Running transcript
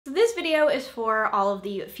So this video is for all of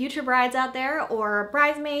the future brides out there, or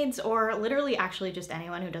bridesmaids, or literally actually just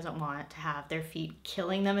anyone who doesn't want to have their feet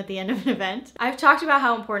killing them at the end of an event. I've talked about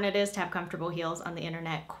how important it is to have comfortable heels on the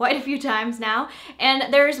internet quite a few times now,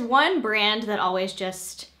 and there's one brand that always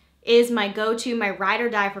just is my go-to, my ride or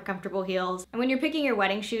die for comfortable heels. And when you're picking your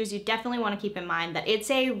wedding shoes, you definitely want to keep in mind that it's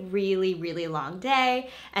a really, really long day,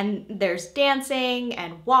 and there's dancing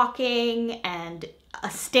and walking and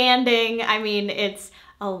standing. I mean, it's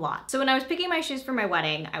a lot. So when I was picking my shoes for my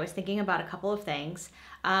wedding, I was thinking about a couple of things.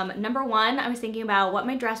 Number one, I was thinking about what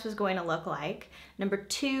my dress was going to look like. Number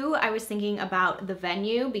two, I was thinking about the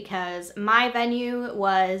venue, because my venue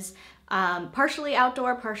was partially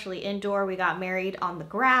outdoor, partially indoor. We got married on the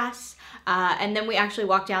grass, and then we actually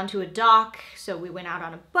walked down to a dock, so we went out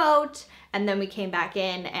on a boat, and then we came back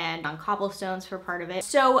in and on cobblestones for part of it.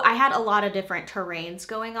 So I had a lot of different terrains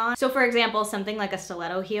going on. So for example, something like a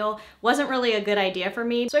stiletto heel wasn't really a good idea for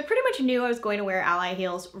me. So I pretty much knew I was going to wear Ally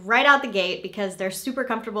heels right out the gate because they're super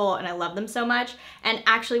comfortable and I love them so much. And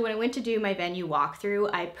actually when I went to do my venue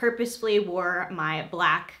walkthrough, I purposefully wore my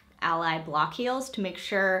black Ally block heels to make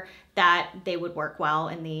sure that they would work well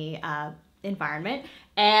in the environment.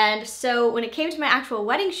 And so when it came to my actual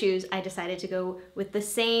wedding shoes, I decided to go with the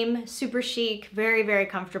same super chic, very, very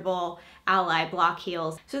comfortable Ally block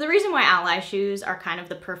heels. So the reason why Ally shoes are kind of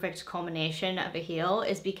the perfect culmination of a heel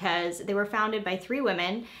is because they were founded by 3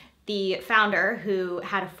 women. The founder, who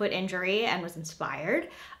had a foot injury and was inspired,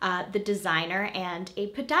 the designer, and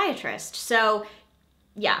a podiatrist. So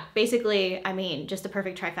yeah, basically, I mean, just the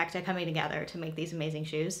perfect trifecta coming together to make these amazing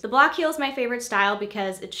shoes. The block heel is my favorite style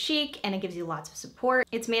because it's chic and it gives you lots of support.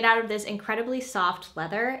 It's made out of this incredibly soft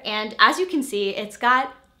leather, and as you can see, it's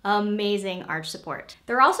got amazing arch support.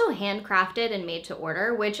 They're also handcrafted and made to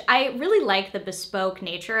order, which I really like the bespoke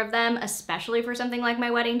nature of them, especially for something like my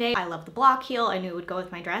wedding day. I love the block heel, I knew it would go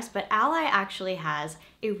with my dress, but Ally actually has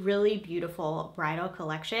a really beautiful bridal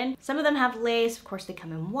collection. Some of them have lace, of course they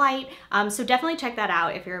come in white, so definitely check that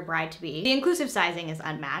out if you're a bride-to-be. The inclusive sizing is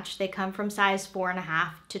unmatched. They come from size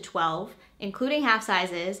 4.5 to 12, including half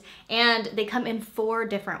sizes, and they come in 4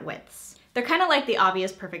 different widths. They're kind of like the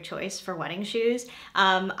obvious perfect choice for wedding shoes.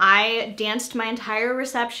 I danced my entire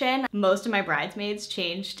reception. Most of my bridesmaids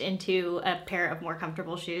changed into a pair of more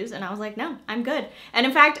comfortable shoes, and I was like, no, I'm good. And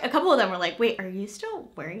in fact, a couple of them were like, wait, are you still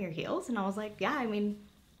wearing your heels? And I was like, yeah, I mean,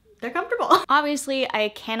 they're comfortable. Obviously, I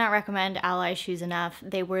cannot recommend Ally shoes enough.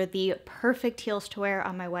 They were the perfect heels to wear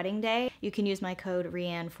on my wedding day. You can use my code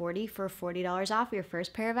RIANNE40 for $40 off your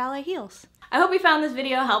first pair of Ally heels. I hope you found this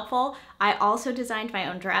video helpful. I also designed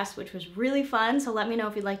my own dress, which was really fun, so let me know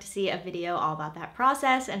if you'd like to see a video all about that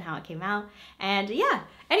process and how it came out. And yeah,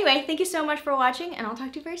 anyway, thank you so much for watching, and I'll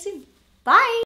talk to you very soon. Bye!